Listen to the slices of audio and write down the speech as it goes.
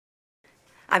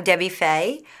I'm Debbie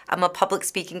Fay. I'm a public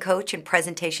speaking coach and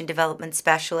presentation development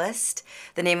specialist.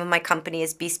 The name of my company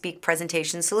is Bespeak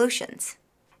Presentation Solutions.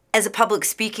 As a public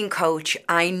speaking coach,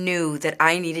 I knew that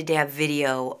I needed to have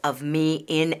video of me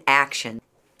in action.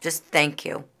 Just thank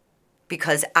you.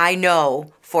 Because I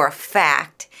know for a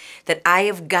fact that I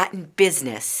have gotten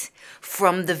business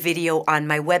from the video on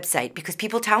my website because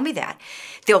people tell me that.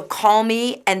 They'll call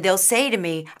me and they'll say to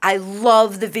me, I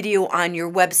love the video on your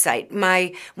website.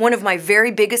 One of my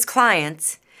very biggest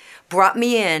clients brought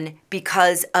me in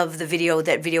because of the video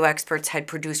that Video Experts had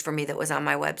produced for me that was on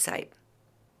my website.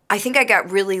 I think I got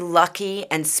really lucky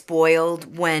and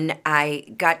spoiled when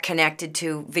I got connected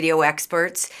to Video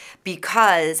Experts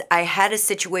because I had a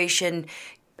situation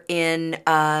in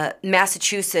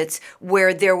Massachusetts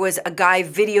where there was a guy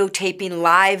videotaping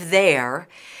live there,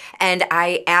 and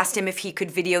I asked him if he could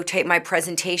videotape my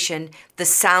presentation. The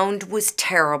sound was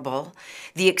terrible.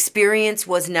 The experience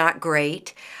was not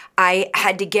great. I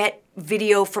had to get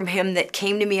video from him that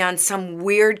came to me on some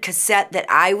weird cassette that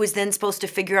I was then supposed to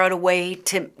figure out a way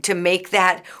to make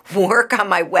that work on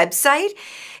my website.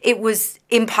 It was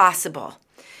impossible.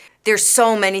 There's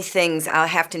so many things, I'll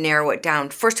have to narrow it down.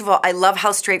 First of all, I love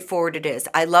how straightforward it is.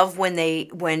 I love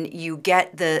when you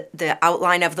get the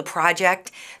outline of the project,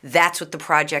 that's what the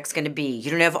project's gonna be. You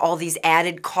don't have all these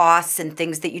added costs and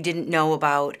things that you didn't know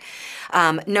about.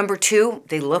 Number two,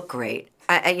 they look great.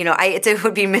 It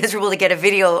would be miserable to get a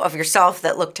video of yourself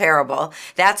that looked terrible.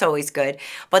 That's always good.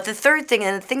 But the third thing,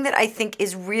 and the thing that I think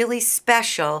is really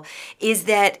special, is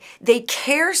that they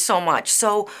care so much.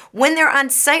 So when they're on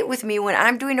site with me, when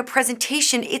I'm doing a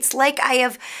presentation, it's like I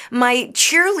have my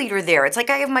cheerleader there. It's like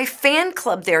I have my fan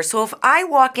club there. So if I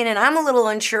walk in and I'm a little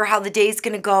unsure how the day's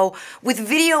gonna go, with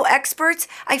Video Experts,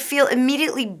 I feel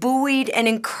immediately buoyed and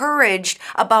encouraged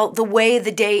about the way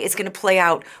the day is gonna play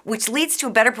out, which leads to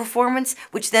a better performance,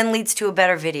 which then leads to a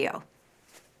better video.